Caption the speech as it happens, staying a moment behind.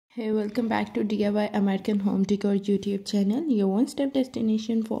Hey, welcome back to DIY American Home Decor YouTube channel, your one-step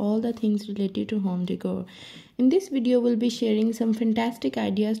destination for all the things related to home decor. In this video, we'll be sharing some fantastic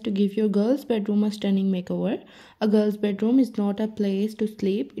ideas to give your girl's bedroom a stunning makeover. A girl's bedroom is not a place to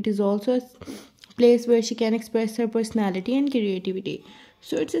sleep, it is also a place where she can express her personality and creativity.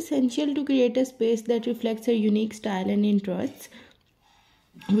 So it's essential to create a space that reflects her unique style and interests.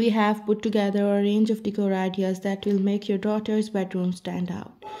 We have put together a range of decor ideas that will make your daughter's bedroom stand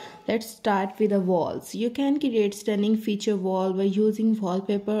out. Let's start with the walls. You can create stunning feature wall by using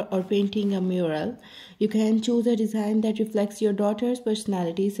wallpaper or painting a mural. You can choose a design that reflects your daughter's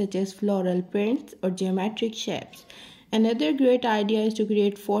personality, such as floral prints or geometric shapes. Another great idea is to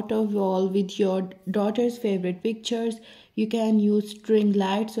create photo wall with your daughter's favorite pictures. You can use string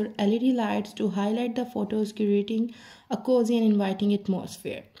lights or LED lights to highlight the photos, creating a cozy and inviting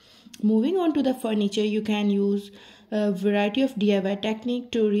atmosphere. Moving on to the furniture, you can use a variety of DIY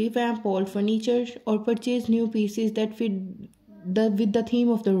technique to revamp old furniture or purchase new pieces that fit with the theme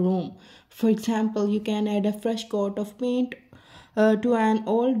of the room. For example, you can add a fresh coat of paint to an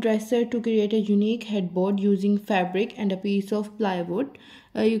old dresser to create a unique headboard using fabric and a piece of plywood.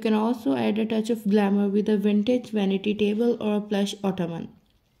 You can also add a touch of glamour with a vintage vanity table or a plush ottoman.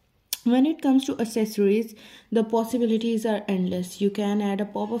 When it comes to accessories, the possibilities are endless. You can add a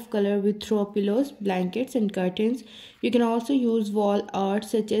pop of color with throw pillows, blankets, and curtains. You can also use wall art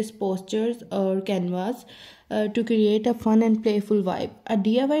such as posters or canvas to create a fun and playful vibe. A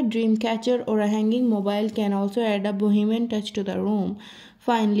DIY dream catcher or a hanging mobile can also add a bohemian touch to the room.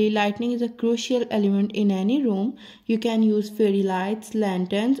 Finally, lighting is a crucial element in any room. You can use fairy lights,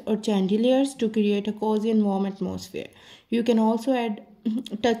 lanterns, or chandeliers to create a cozy and warm atmosphere. You can also add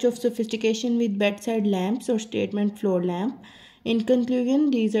a touch of sophistication with bedside lamps or statement floor lamp. In conclusion,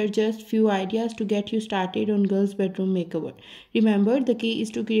 these are just few ideas to get you started on girls' bedroom makeover. Remember, the key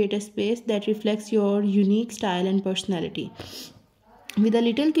is to create a space that reflects your unique style and personality. With a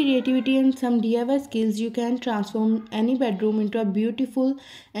little creativity and some DIY skills, you can transform any bedroom into a beautiful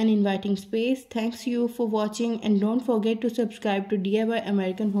and inviting space. Thanks you for watching, and don't forget to subscribe to DIY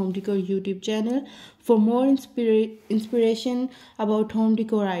American Home Decor YouTube channel for more inspiration about home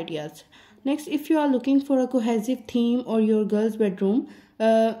decor ideas. Next, if you are looking for a cohesive theme or your girl's bedroom,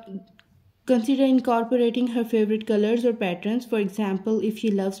 consider incorporating her favorite colors or patterns. For example, if she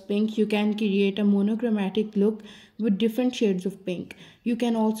loves pink, you can create a monochromatic look with different shades of pink. You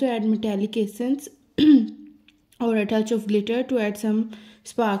can also add metallic accents or a touch of glitter to add some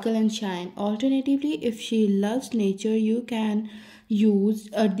sparkle and shine. Alternatively, if she loves nature, you can use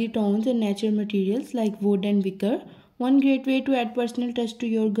earthy tones and natural materials like wood and wicker. One great way to add personal touch to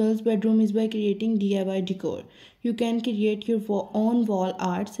your girl's bedroom is by creating DIY decor. You can create your own wall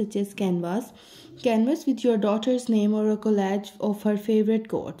art such as canvas with your daughter's name or a collage of her favorite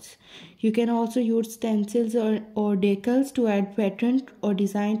quotes. You can also use stencils or decals to add pattern or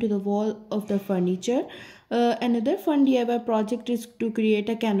design to the wall of the furniture. Another fun DIY project is to create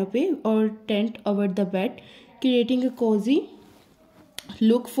a canopy or tent over the bed, creating a cozy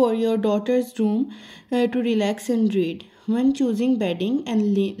look for your daughter's room to relax and read. When choosing bedding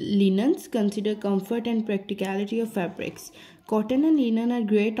and linens, consider comfort and practicality of fabrics. Cotton and linen are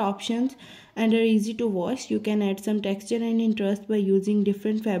great options and are easy to wash. You can add some texture and interest by using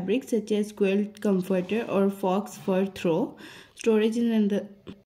different fabrics such as quilt comforter or fox fur throw. Storage is